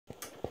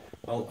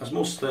Well, as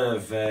most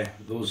of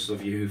those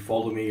of you who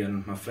follow me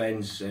and my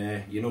friends,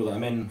 you know that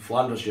I'm in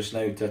Flanders just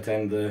now to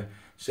attend the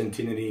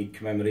centenary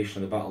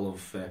commemoration of the Battle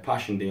of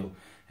Passchendaele.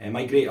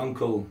 My great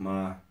uncle,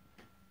 my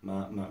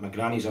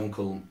granny's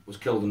uncle, was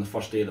killed on the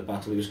first day of the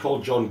battle. He was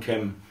called John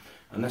Kimm,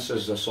 and this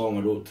is a song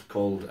I wrote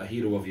called A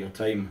Hero of Your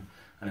Time,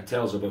 and it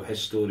tells about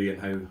his story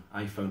and how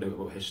I found out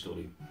about his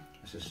story.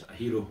 This is A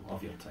Hero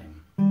of Your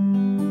Time.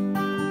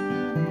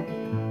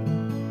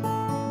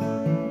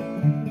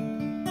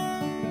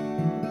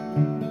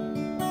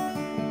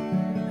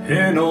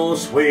 Who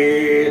knows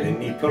where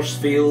in Ypres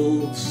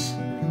fields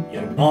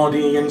your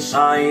body in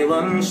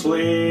silence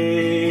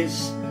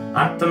lays?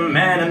 At the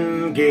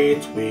Menin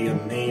Gate with your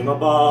name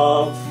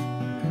above,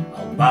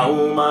 I'll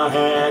bow my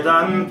head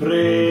and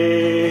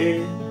pray.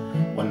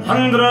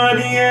 100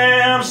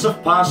 years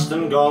have passed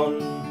and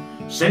gone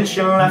since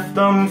you left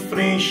them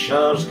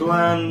Frasier's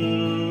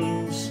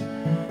glens,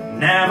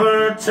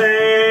 never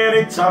to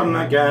return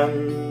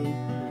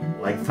again,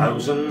 like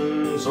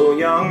thousands of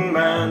young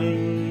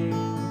men.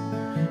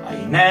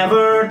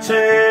 Never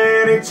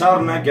to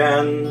return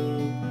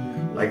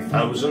again, like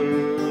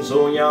thousands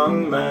of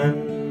young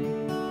men.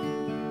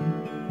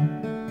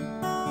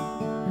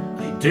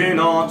 I do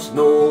not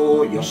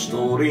know your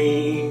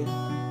story,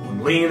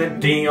 only the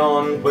day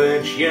on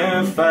which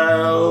you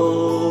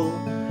fell.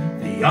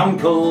 The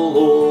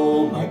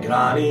uncle of my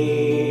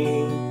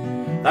granny,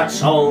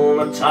 that's all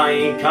that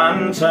I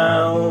can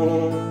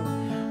tell.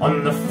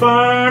 On the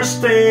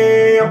first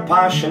day of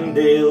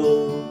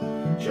Passchendaele,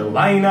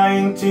 July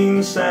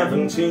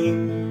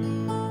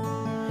 1917,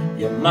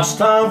 you must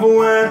have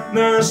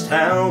witnessed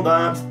hell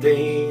that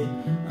day,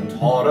 and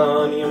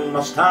horror you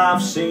must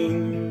have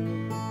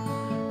seen.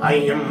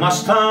 Aye, you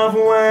must have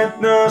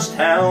witnessed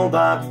hell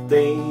that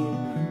day,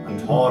 and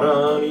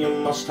horror you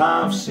must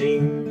have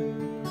seen.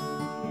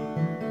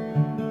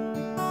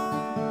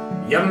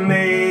 Your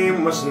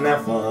name was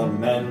never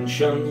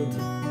mentioned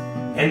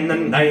in the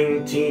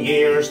 90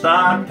 years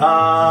that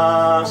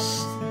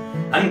passed,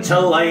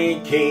 until I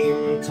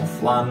came to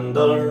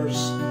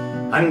Flanders,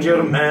 and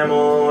your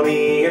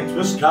memory it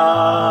was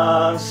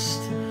cast.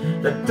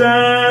 The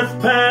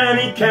death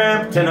penny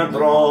kept in a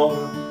drawer,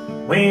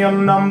 with your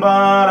number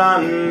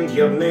and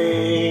your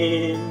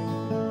name,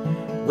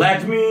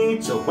 led me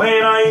to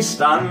where I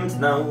stand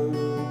now,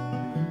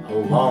 a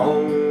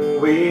long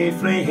way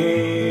from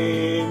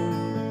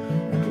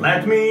home. It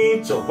led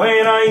me to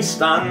where I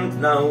stand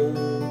now,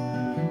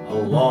 a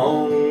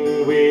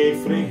long way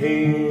from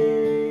home.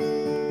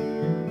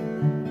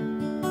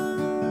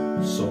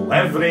 So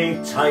every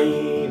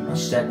time I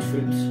set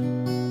foot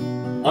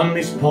on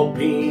these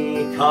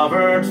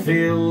poppy-covered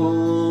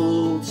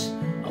fields,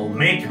 I'll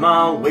make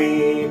my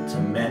way to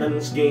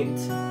Menin's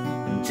Gate,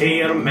 and to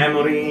your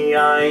memory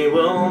I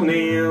will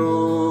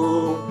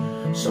kneel.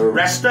 So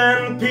rest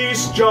in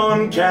peace,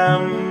 John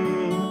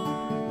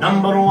Kimm,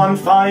 number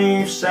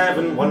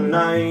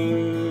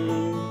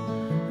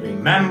 15719,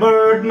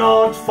 remembered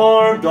not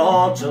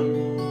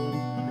forgotten,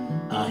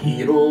 a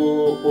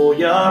hero of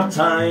your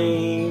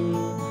time.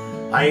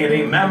 I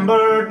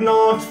remembered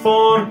not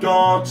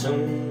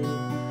forgotten,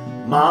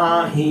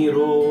 my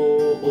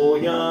hero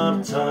of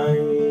your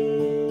time.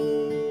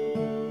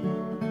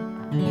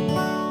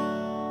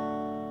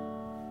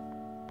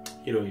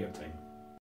 Hero of your time.